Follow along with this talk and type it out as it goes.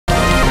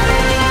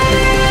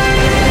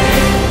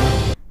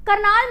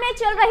करनाल में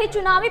चल रही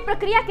चुनावी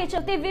प्रक्रिया के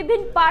चलते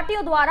विभिन्न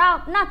पार्टियों द्वारा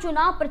अपना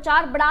चुनाव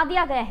प्रचार बढ़ा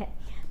दिया गया है,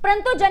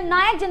 परंतु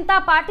जननायक जनता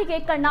पार्टी के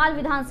करनाल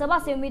विधानसभा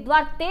से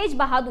उम्मीदवार तेज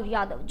बहादुर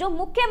यादव, जो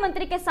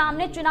मुख्यमंत्री के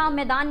सामने चुनाव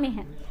मैदान में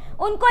हैं,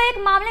 उनको एक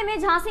मामले में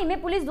झांसी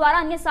में पुलिस द्वारा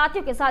अन्य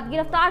साथियों के साथ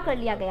गिरफ्तार कर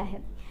लिया गया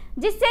है,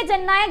 जिससे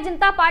जननायक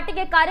जनता पार्टी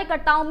के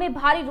कार्यकर्ताओं में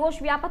भारी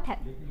रोष व्याप्त है।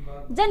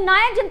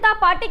 जननायक जनता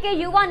पार्टी के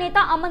युवा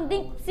नेता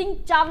अमनदीप सिंह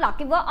चावला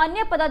के व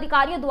अन्य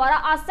पदाधिकारियों द्वारा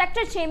आज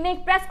सेक्टर 6 में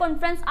एक प्रेस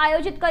कॉन्फ्रेंस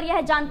आयोजित कर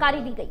यह जानकारी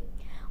दी गई।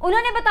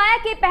 उन्होंने बताया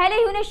कि पहले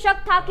ही उन्हें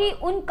शक था कि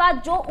उनका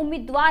जो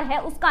उम्मीदवार है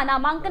उसका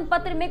नामांकन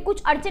पत्र में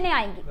कुछ अड़चने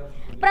आएंगी,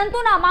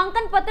 परंतु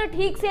नामांकन पत्र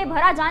ठीक से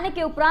भरा जाने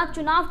के उपरांत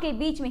चुनाव के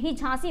बीच में ही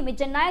झांसी में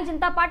जननायक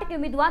जनता पार्टी के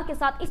उम्मीदवार के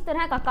साथ इस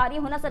तरह का कार्य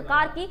होना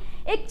सरकार की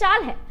एक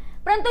चाल है,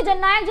 परंतु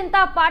जननायक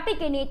जनता पार्टी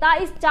के नेता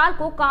इस चाल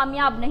को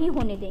कामयाब नहीं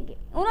होने देंगे।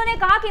 उन्होंने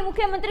कहा कि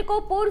मुख्यमंत्री को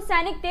पूर्व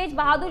सैनिक तेज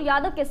बहादुर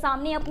यादव के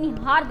सामने अपनी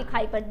हार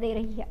दिखाई पड़ दे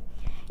रही है,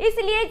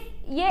 इसलिए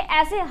ये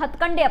ऐसे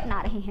हथकंडे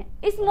अपना रहे हैं।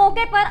 इस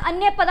मौके पर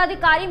अन्य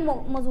पदाधिकारी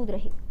मौजूद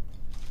रहे।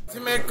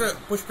 इसमें एक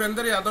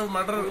पुष्पेंद्र यादव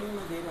मर्डर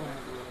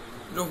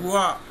जो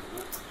हुआ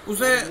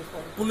उसे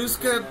पुलिस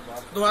के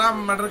द्वारा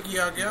मर्डर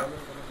किया गया।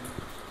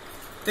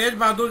 तेज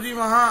बहादुर जी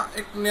वहाँ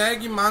एक न्याय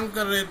की मांग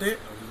कर रहे थे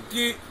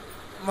कि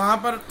वहाँ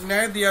पर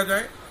न्याय दिया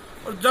जाए,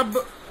 और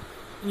जब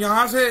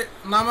यहाँ से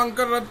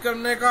नामांकन रद्द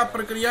करने का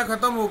प्रक्रिया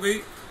खत्म हो गई,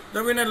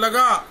 जब इन्हें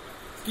लगा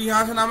कि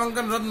यहाँ से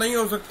नामांकन रद्द नहीं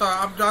हो सकता।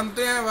 आप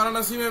जानते हैं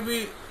वाराणसी में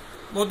भी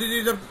मोदी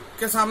जी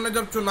के सामने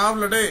जब चुनाव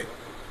लड़े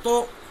तो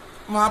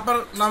वहाँ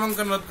पर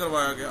नामांकन रद्द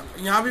करवाया गया।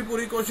 यहाँ भी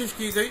पूरी कोशिश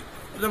की गई,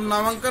 जब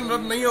नामांकन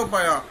रद्द नहीं हो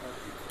पाया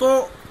तो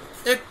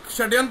एक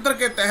षड्यंत्र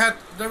के तहत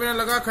जब इन्हें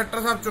लगा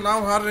खट्टर साहब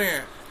चुनाव हार रहे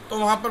हैं, तो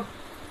वहाँ पर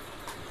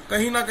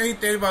कहीं ना कहीं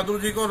तेज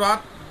बहादुर जी को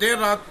देर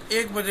रात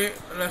 1 बजे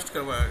अरेस्ट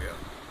करवाया गया।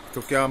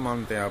 तो क्या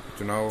मानते हैं आप,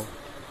 चुनाव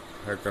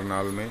है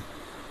करनाल में,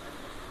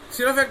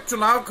 सिर्फ एक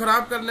चुनाव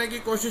खराब करने की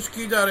कोशिश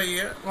की जा रही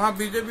है। वहाँ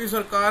बीजेपी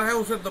सरकार है,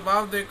 उसे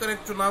दबाव देकर एक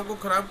चुनाव को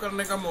खराब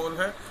करने का माहौल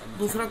है,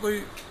 दूसरा कोई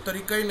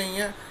तरीका ही नहीं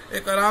है।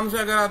 एक आराम से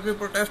अगर आदमी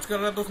प्रोटेस्ट कर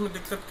रहा है तो उसमें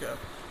दिक्कत क्या है?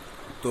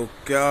 तो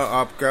क्या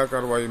आप क्या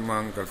कार्रवाई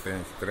मांग करते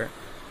हैं? इस तरह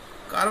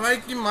कार्रवाई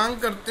की मांग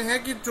करते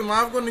हैं कि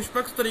चुनाव को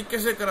निष्पक्ष तरीके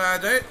से कराया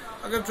जाए।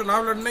 अगर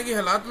चुनाव लड़ने की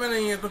हालात में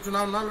नहीं है तो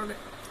चुनाव ना लड़े।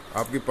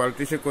 आपकी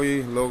पार्टी से कोई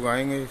लोग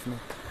आएंगे इसमें?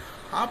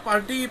 हाँ,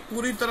 पार्टी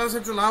पूरी तरह से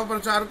चुनाव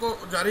प्रचार को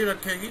जारी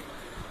रखेगी,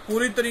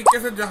 पूरी तरीके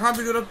से। जहां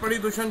भी जरूरत पड़ी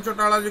दुष्यंत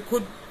चौटाला जी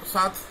खुद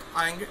साथ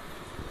आएंगे।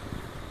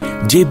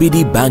 JBD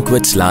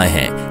Banquets लाए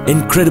हैं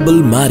Incredible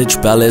Marriage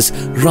Palace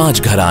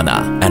Rajgharana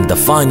and the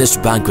finest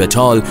banquet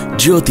hall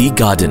Jyoti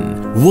Garden.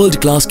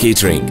 World-class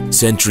catering,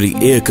 centrally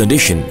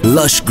air-conditioned,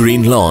 lush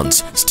green lawns,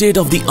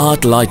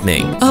 state-of-the-art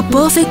lighting. A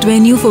perfect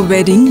venue for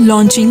wedding,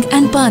 launching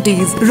and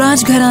parties.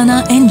 Rajgharana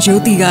and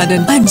Jyoti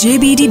Garden at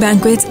JBD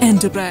Banquets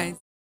Enterprise.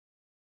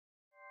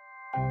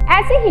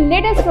 ऐसे ही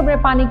latest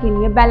खबरें पाने के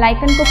लिए bell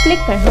icon को click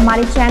कर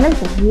हमारे channel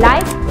को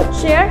like,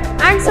 share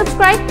and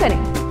subscribe करें।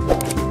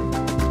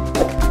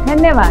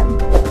 धन्यवाद।